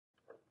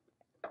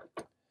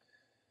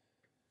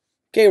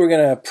Okay, we're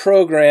going to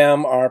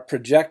program our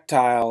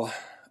projectile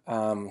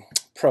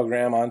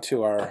program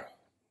onto our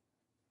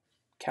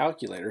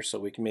calculator so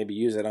we can maybe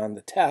use it on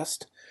the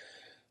test.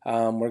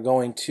 We're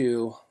going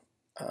to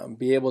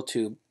be able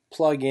to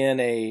plug in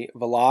a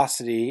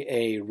velocity,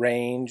 a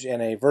range,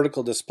 and a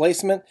vertical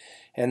displacement,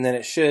 and then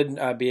it should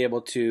be able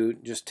to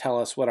just tell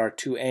us what our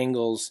two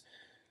angles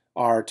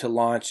are to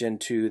launch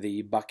into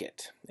the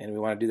bucket. And we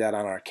want to do that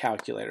on our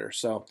calculator.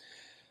 So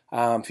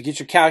if you get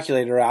your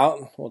calculator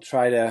out, we'll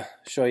try to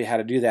show you how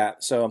to do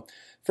that. So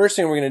first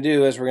thing we're going to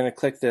do is we're going to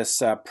click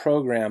this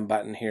program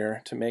button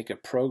here to make a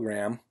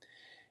program,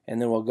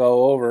 and then we'll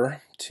go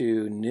over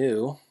to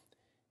new,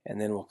 and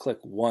then we'll click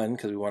 1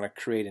 because we want to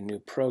create a new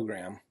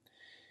program.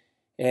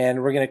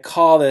 And we're going to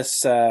call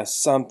this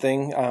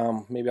something,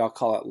 maybe I'll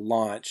call it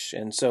launch.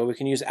 And so we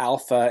can use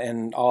alpha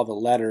and all the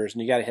letters,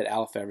 and you got to hit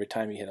alpha every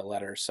time you hit a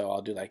letter. So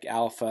I'll do like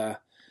alpha,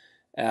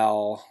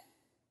 L,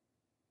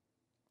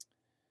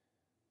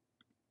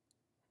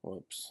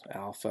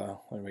 alpha,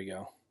 there we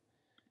go,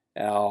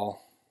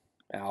 L,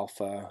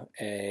 alpha,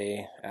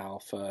 A,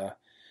 alpha,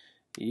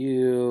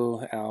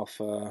 U,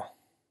 alpha,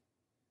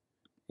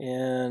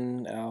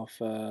 N,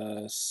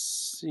 alpha,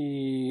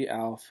 C,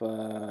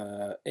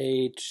 alpha,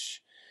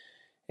 H,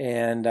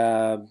 and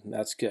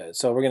that's good.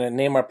 So we're going to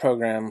name our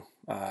program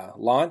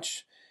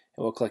launch,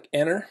 and we'll click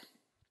enter.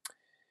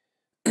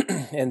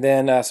 And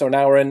then, so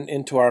now we're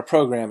into our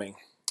programming.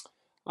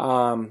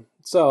 The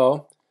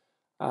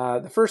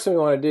first thing we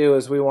want to do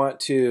is we want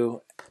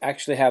to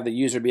actually have the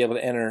user be able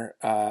to enter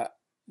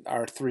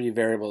our three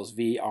variables,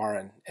 V, R,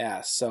 and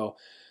S. So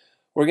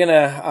we're going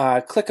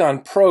to click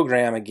on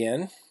program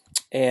again,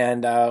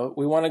 and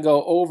we want to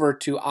go over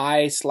to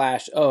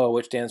I/O,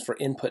 which stands for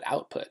input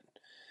output.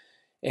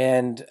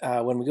 And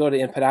when we go to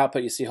input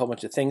output, you see a whole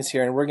bunch of things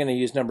here, and we're going to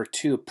use number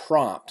 2,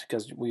 prompt,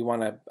 because we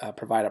want to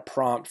provide a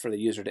prompt for the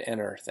user to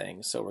enter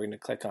things. So we're going to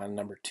click on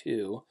number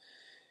 2.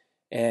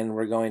 And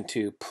we're going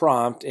to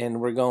prompt,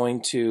 and we're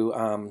going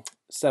to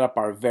set up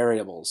our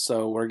variables.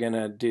 So we're going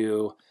to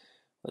do,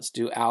 let's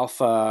do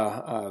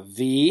alpha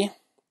V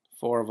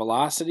for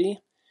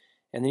velocity,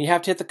 and then you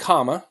have to hit the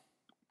comma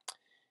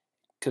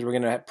because we're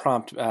going to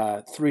prompt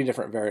 3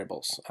 different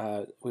variables.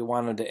 We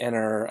wanted to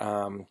enter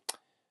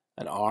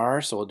an R,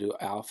 so we'll do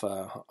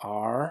alpha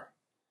R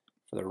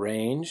for the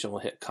range, and we'll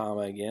hit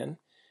comma again,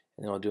 and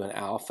then we'll do an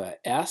alpha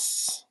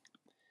S.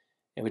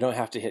 And we don't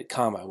have to hit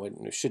comma. We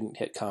shouldn't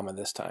hit comma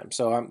this time.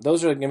 So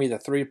those are going to be the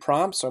 3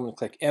 prompts. So I'm going to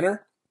click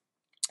enter.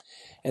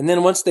 And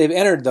then once they've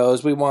entered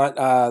those, we want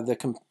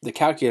the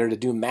calculator to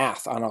do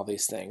math on all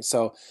these things.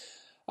 So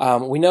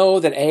we know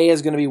that A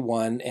is going to be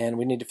 1, and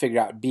we need to figure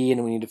out B,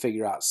 and we need to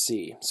figure out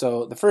C.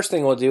 So the first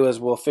thing we'll do is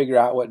we'll figure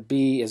out what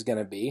B is going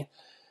to be.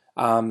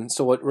 We're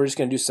just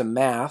going to do some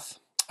math.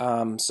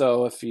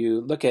 So if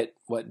you look at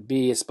what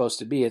B is supposed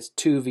to be, it's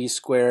 2V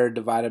squared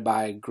divided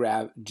by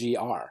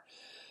GR.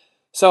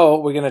 So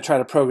we're going to try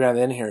to program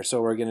it in here.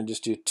 So we're going to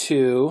just do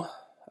 2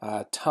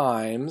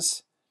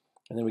 times,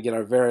 and then we get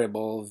our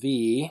variable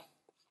V.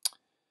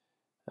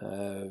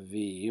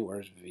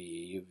 Where's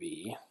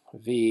V?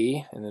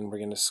 V, and then we're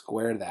going to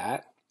square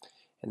that,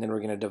 and then we're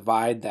going to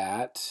divide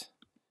that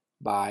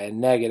by a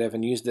negative,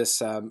 and use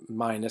this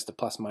minus, the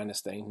plus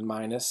minus thing,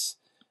 minus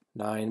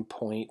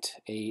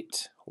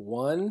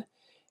 9.81,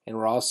 and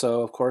we're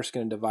also, of course,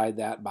 going to divide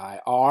that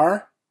by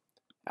R,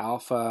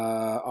 alpha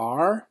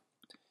R.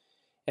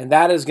 And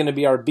that is going to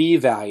be our B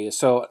value.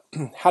 So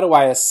how do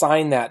I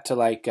assign that to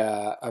like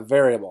a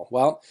variable?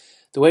 Well,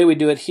 the way we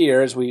do it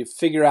here is we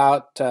figure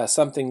out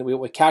something, that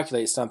we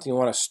calculate something, we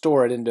want to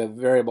store it into a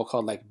variable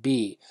called like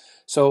B.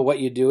 So what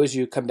you do is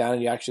you come down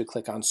and you actually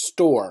click on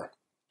store.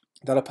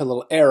 That'll put a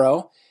little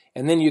arrow,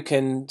 and then you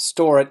can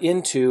store it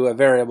into a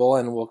variable,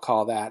 and we'll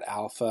call that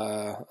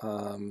alpha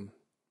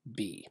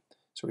B.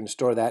 So we're going to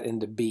store that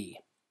into B.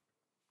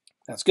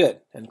 That's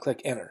good, and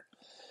click enter.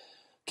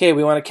 Okay,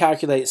 we want to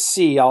calculate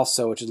C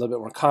also, which is a little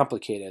bit more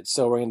complicated.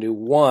 So we're going to do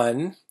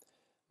 1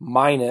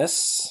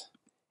 minus,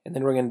 and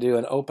then we're going to do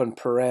an open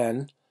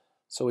paren,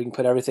 so we can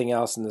put everything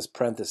else in this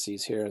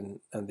parentheses here in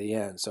the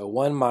end. So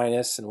 1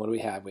 minus, and what do we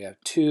have? We have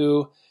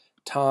 2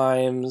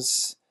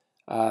 times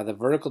the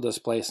vertical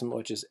displacement,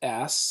 which is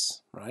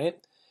S, right,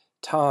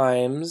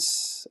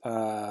 times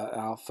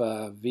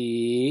alpha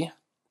V,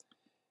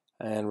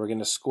 and we're going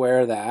to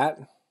square that,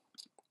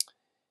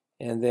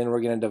 and then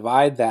we're going to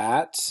divide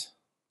that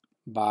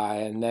by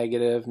a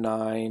negative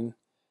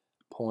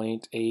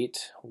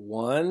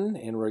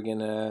 9.81, and we're going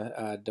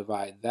to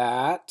divide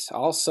that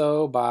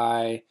also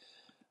by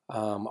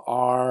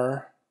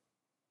R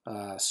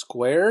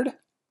squared,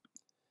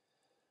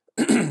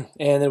 and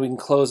then we can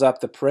close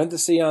up the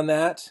parenthesis on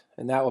that,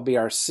 and that will be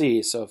our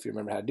C. So if you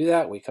remember how to do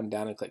that, we come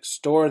down and click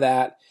store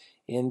that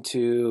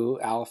into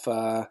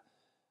alpha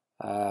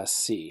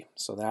C.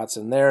 So that's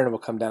in there, and we'll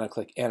come down and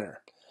click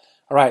enter.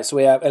 All right, so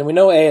we have, and we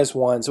know A is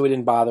 1, so we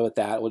didn't bother with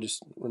that. We'll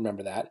just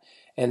remember that.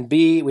 And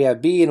B, we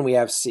have B and we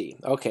have C.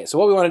 Okay, so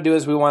what we want to do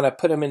is we want to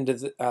put them into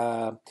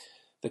the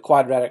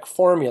quadratic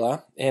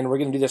formula, and we're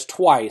going to do this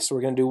twice.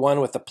 We're going to do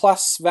one with the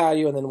plus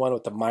value and then one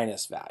with the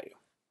minus value.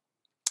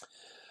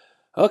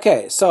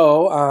 Okay,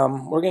 so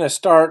we're going to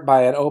start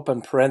by an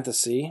open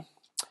parenthesis,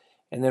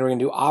 and then we're going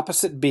to do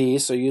opposite b,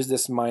 so use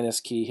this minus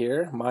key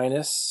here,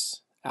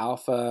 minus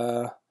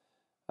alpha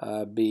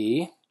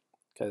b,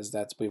 because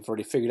we've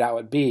already figured out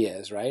what b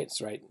is, right?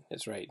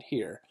 It's right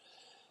here.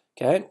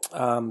 Okay,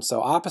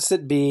 so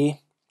opposite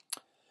b,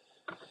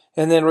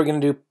 and then we're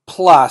going to do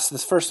plus.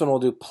 This first one we'll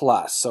do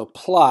plus. So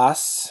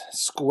plus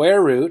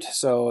square root,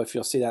 so if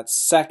you'll see that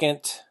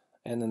second,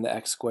 and then the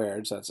x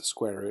squared, so that's a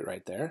square root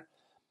right there.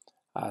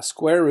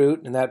 Square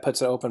root, and that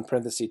puts an open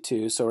parenthesis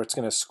too, so it's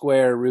going to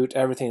square root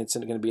everything that's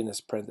going to be in this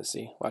parenthesis.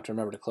 We'll have to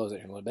remember to close it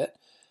here in a little bit.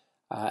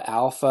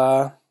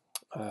 Alpha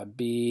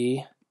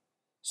b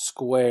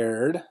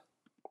squared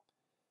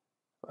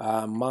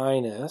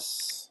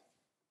minus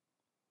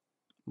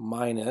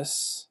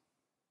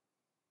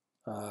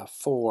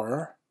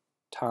 4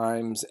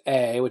 times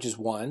a, which is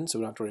 1, so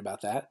we don't have to worry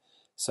about that.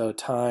 So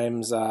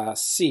times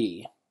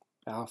c,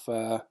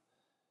 alpha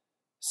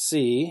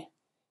c.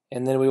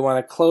 And then we want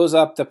to close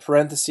up the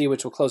parenthesis,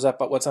 which will close up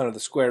what's under the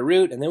square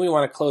root. And then we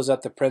want to close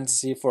up the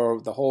parenthesis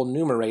for the whole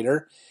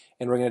numerator.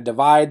 And we're going to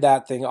divide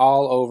that thing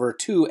all over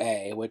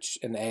 2a, which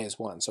an a is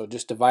 1. So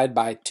just divide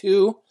by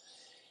 2.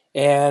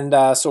 And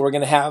so we're going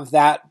to have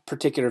that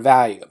particular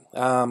value.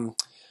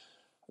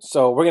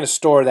 So we're going to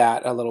store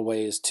that a little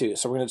ways too.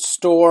 So we're going to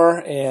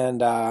store,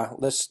 and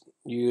let's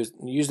use,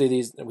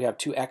 usually we have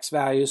 2 x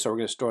values, so we're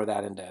going to store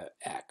that into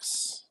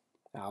x,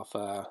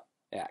 alpha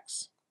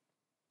x.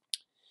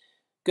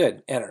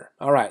 Good, enter.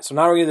 All right, so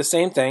now we're going to do the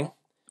same thing.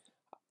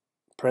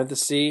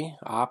 Parenthesis,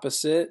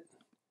 opposite,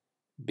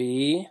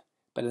 b,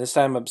 but this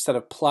time instead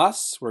of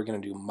plus, we're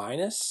going to do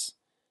minus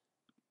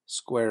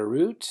square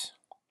root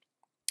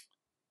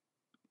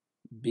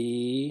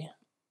b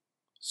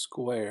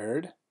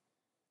squared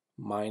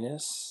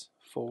minus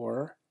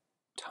 4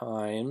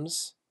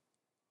 times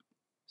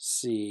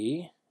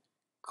c,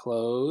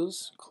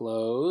 close,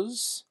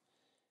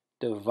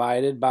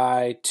 divided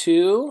by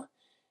 2.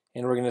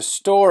 And we're going to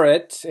store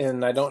it,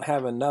 and I don't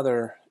have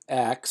another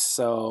x,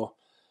 so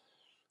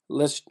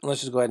let's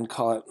just go ahead and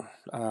call it,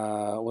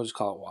 we'll just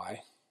call it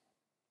y.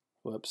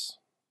 Whoops.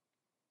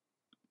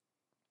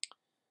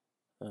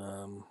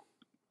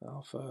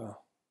 Alpha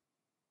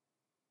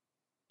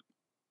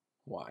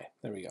y.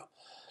 There we go.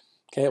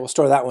 Okay, we'll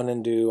store that one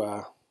into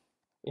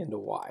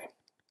y.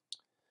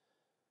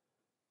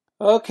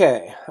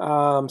 Okay,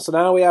 so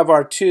now we have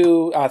our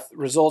 2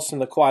 results from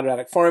the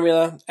quadratic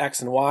formula, x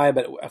and y,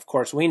 but of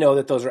course we know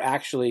that those are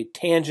actually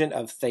tangent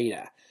of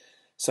theta.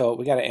 So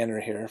we got to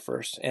enter here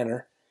first,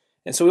 enter.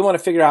 And so we want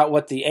to figure out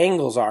what the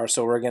angles are,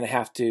 so we're going to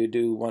have to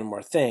do one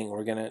more thing.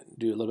 We're going to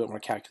do a little bit more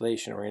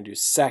calculation. We're going to do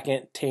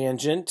second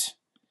tangent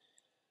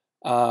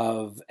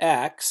of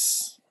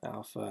x,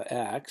 alpha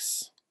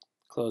x,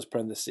 close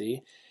parenthesis,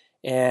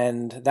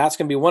 and that's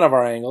going to be one of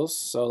our angles,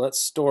 so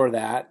let's store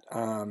that.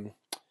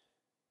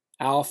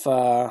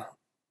 Alpha,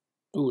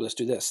 let's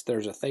do this.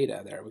 There's a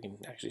theta there. We can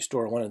actually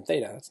store 1 in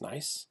theta. That's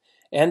nice.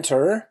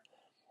 Enter.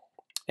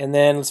 And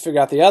then let's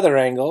figure out the other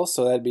angle.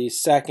 So that'd be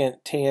second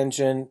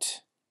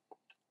tangent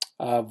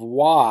of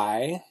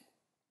y.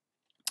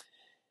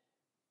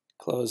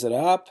 Close it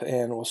up,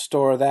 and we'll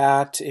store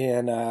that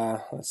in,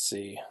 let's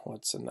see,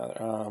 what's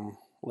another?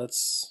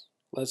 Let's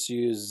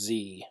use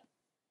z.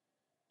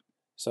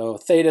 So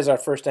theta is our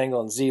first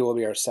angle, and z will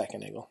be our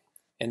second angle.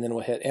 And then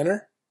we'll hit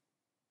enter.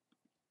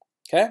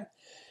 Okay,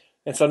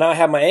 and so now I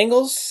have my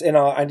angles, and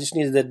I just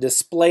needed to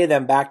display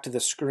them back to the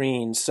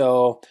screen.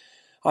 So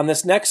on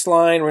this next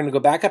line, we're going to go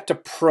back up to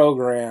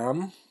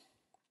program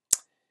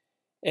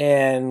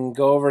and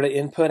go over to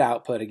input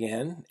output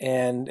again.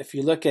 And if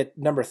you look at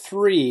number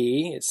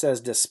 3, it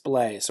says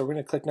display. So we're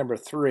going to click number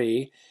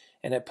 3,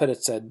 and it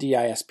puts a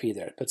DISP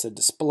there. It puts a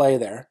display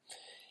there.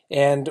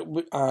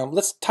 And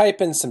let's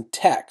type in some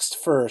text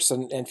first.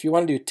 And if you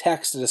want to do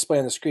text to display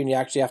on the screen, you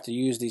actually have to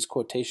use these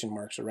quotation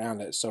marks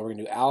around it. So we're going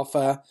to do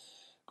alpha,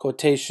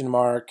 quotation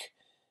mark,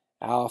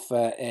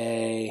 alpha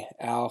A,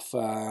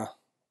 alpha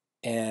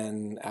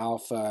N,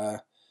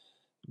 alpha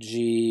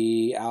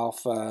G,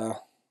 alpha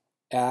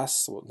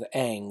S, the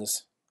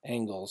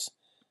angles,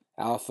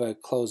 alpha,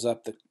 close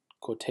up the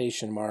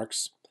quotation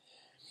marks.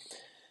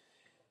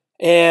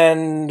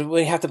 And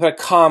we have to put a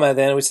comma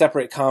then. We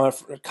separate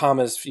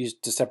commas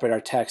used to separate our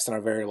text and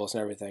our variables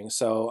and everything.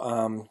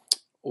 So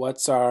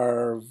what's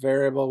our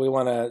variable? We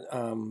want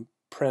to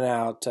print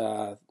out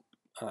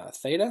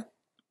theta,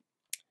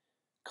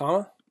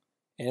 comma,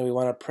 and we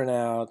want to print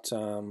out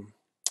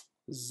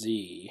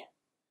z.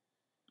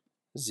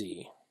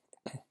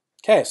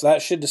 Okay, so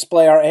that should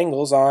display our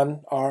angles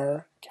on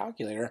our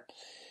calculator.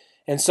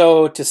 And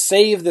so to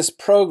save this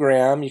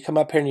program, you come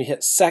up here and you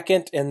hit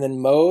second and then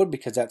mode,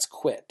 because that's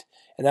quit.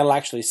 And that'll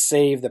actually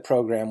save the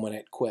program when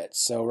it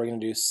quits. So we're going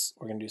to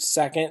do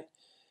second,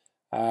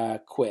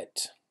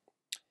 quit.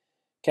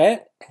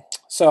 Okay,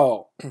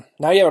 so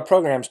now you have a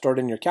program stored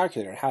in your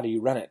calculator. How do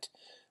you run it?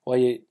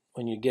 Well,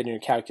 when you get your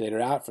calculator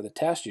out for the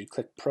test, you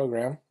click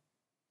program,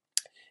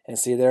 and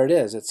see, there it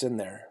is. It's in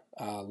there,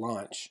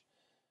 launch.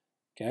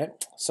 Okay,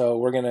 so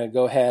we're going to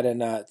go ahead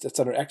and it's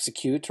under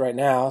execute right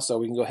now, so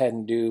we can go ahead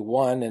and do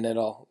 1 and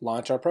it'll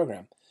launch our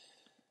program.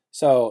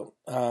 So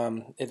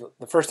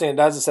the first thing it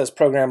does, it says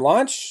program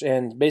launch,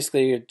 and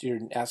basically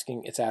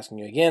it's asking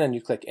you again, and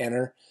you click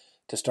enter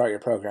to start your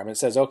program. It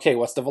says, okay,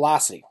 what's the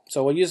velocity?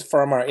 So we'll use it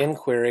from our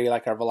inquiry,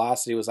 like our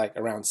velocity was like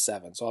around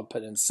 7. So I'll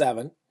put in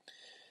 7,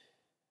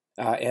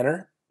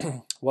 enter.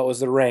 What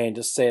was the range?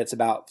 Just say it's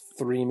about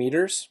 3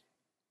 meters.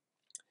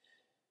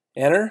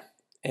 Enter.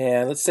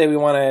 And let's say we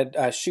want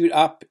to shoot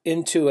up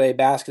into a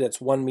basket that's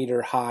 1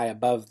 meter high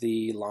above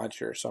the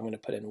launcher. So I'm going to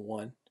put in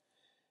 1,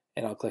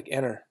 and I'll click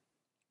enter.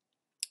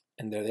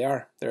 And there they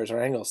are. There's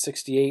our angles.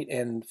 68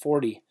 and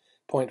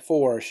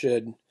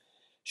 40.4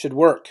 should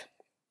work.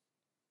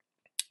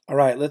 All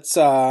right, let's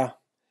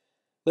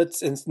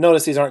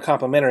notice these aren't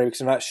complementary because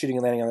they're not shooting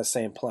and landing on the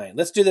same plane.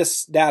 Let's do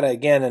this data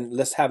again, and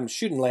let's have them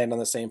shoot and land on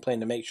the same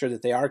plane to make sure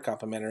that they are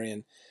complementary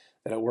and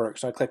that it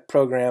works. So I click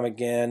program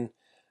again,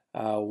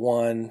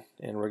 1,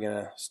 and we're going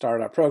to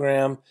start our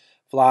program.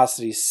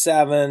 Velocity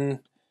 7,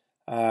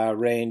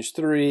 range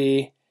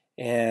 3,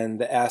 and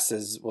the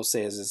S we'll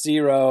say is a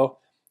 0.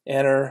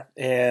 Enter,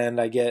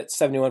 and I get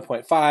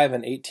 71.5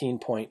 and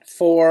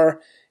 18.4,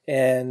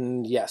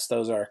 and yes,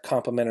 those are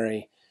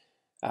complementary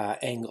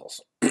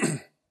angles.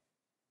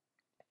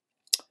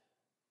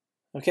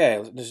 Okay,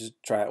 let's just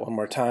try it one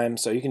more time.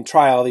 So you can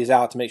try all these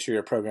out to make sure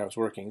your program's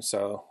working.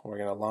 So we're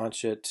going to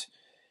launch it.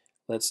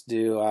 Let's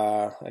do,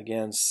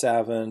 again,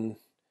 7,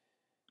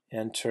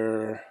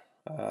 enter,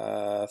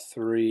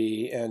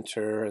 3,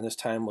 enter, and this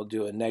time we'll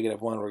do a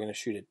 -1. We're going to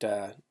shoot it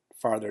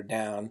farther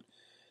down.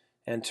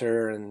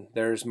 Enter, and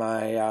there's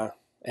my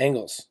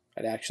angles.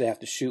 I'd actually have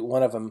to shoot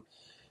one of them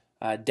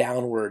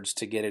downwards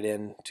to get it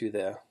into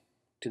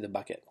the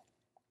bucket.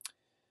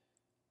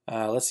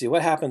 Let's see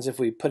what happens if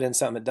we put in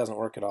something that doesn't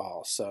work at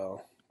all.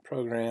 So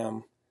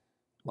program,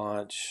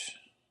 launch,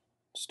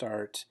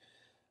 start.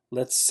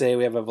 Let's say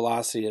we have a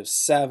velocity of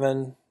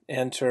 7,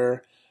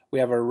 enter. We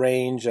have a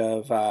range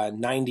of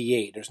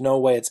 98. There's no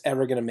way it's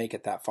ever going to make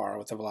it that far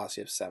with a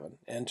velocity of 7.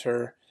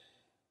 Enter.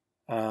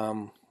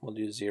 We'll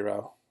do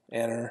 0.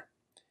 Enter.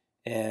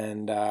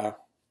 And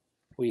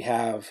we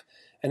have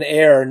an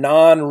error,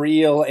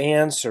 non-real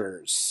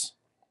answers.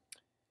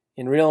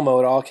 In real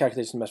mode, all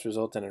calculations must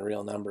result in a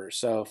real number.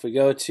 So if we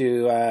go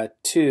to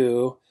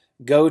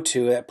go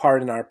to that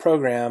part in our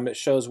program, it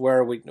shows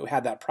where we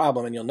had that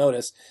problem, and you'll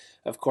notice,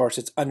 of course,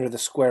 it's under the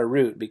square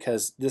root,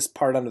 because this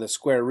part under the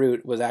square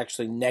root was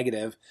actually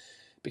negative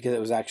because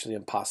it was actually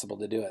impossible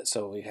to do it.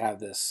 So we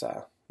have this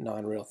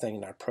non-real thing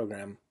in our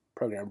program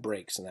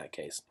breaks in that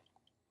case.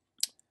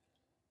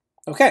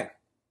 Okay.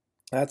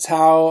 That's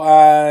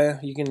how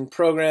you can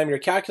program your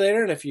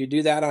calculator, and if you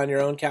do that on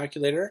your own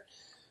calculator,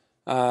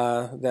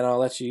 then I'll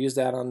let you use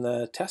that on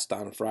the test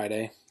on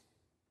Friday.